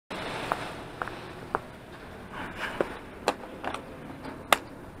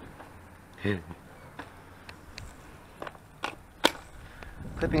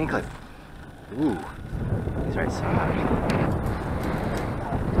Clipping and clip. Ooh, he's right side.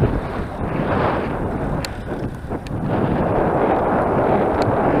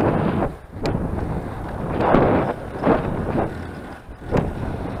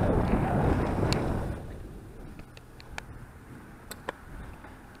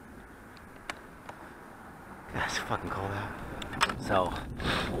 It's fucking cold out. So,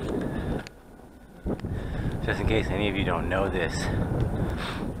 just in case any of you don't know this,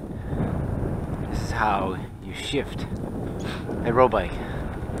 this is how you shift a road bike.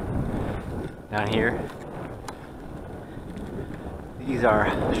 Down here, these are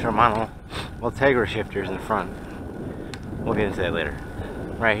Shimano Ultegra shifters in the front. We'll get into that later.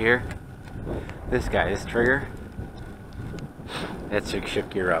 Right here, this guy, this trigger, that's your shift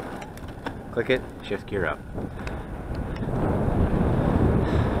gear up. Click it, shift gear up.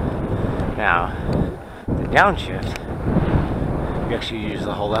 Now, the downshift, you actually use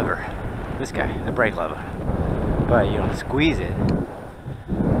the whole lever. This guy, the brake lever. But you don't squeeze it.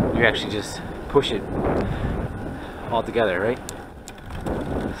 You actually just push it all together, right?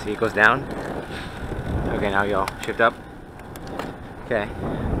 See, it goes down. Okay, now y'all shift up. Okay.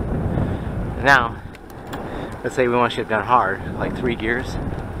 Now, let's say we want to shift down hard, like 3 gears.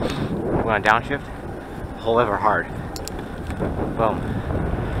 We want to downshift, whole lever hard. Boom.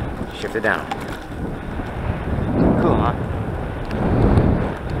 Shift it down. Cool, huh?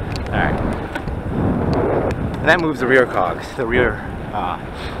 Alright. And that moves the rear cogs, the rear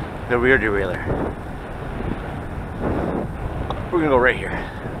derailleur. We're gonna go right here.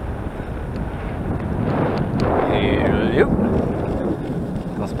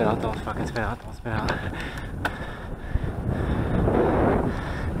 Don't spin out, don't fucking spin out, don't spin out.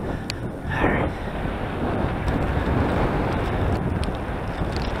 Alright.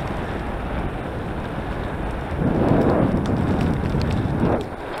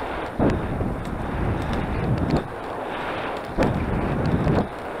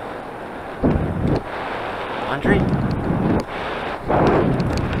 Laundry?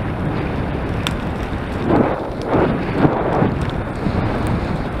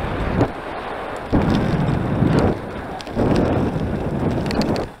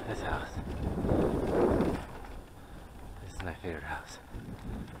 This house. This is my favorite house.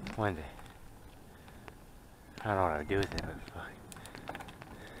 One day. I don't know what I would do with it, but fuck.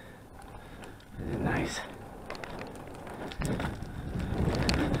 This is nice.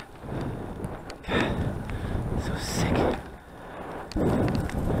 God, so sick.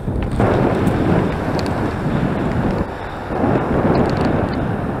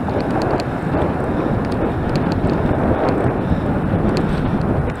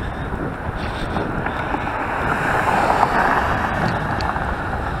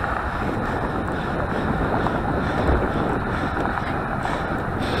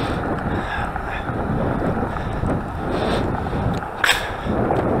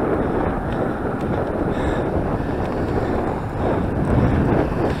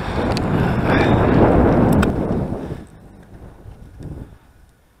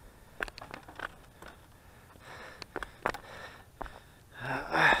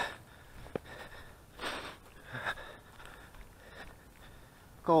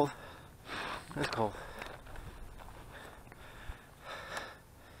 Cold. It's cold.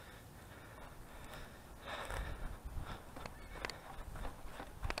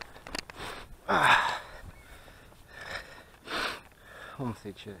 Almost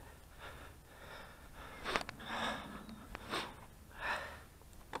ate shit.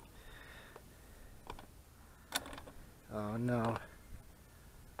 Oh no.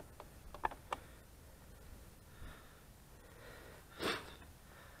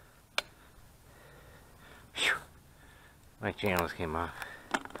 My channels came off.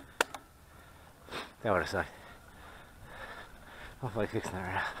 That would have sucked. Hopefully I fix that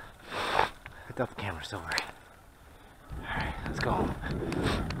right now. The double camera's still working. Alright, let's go home.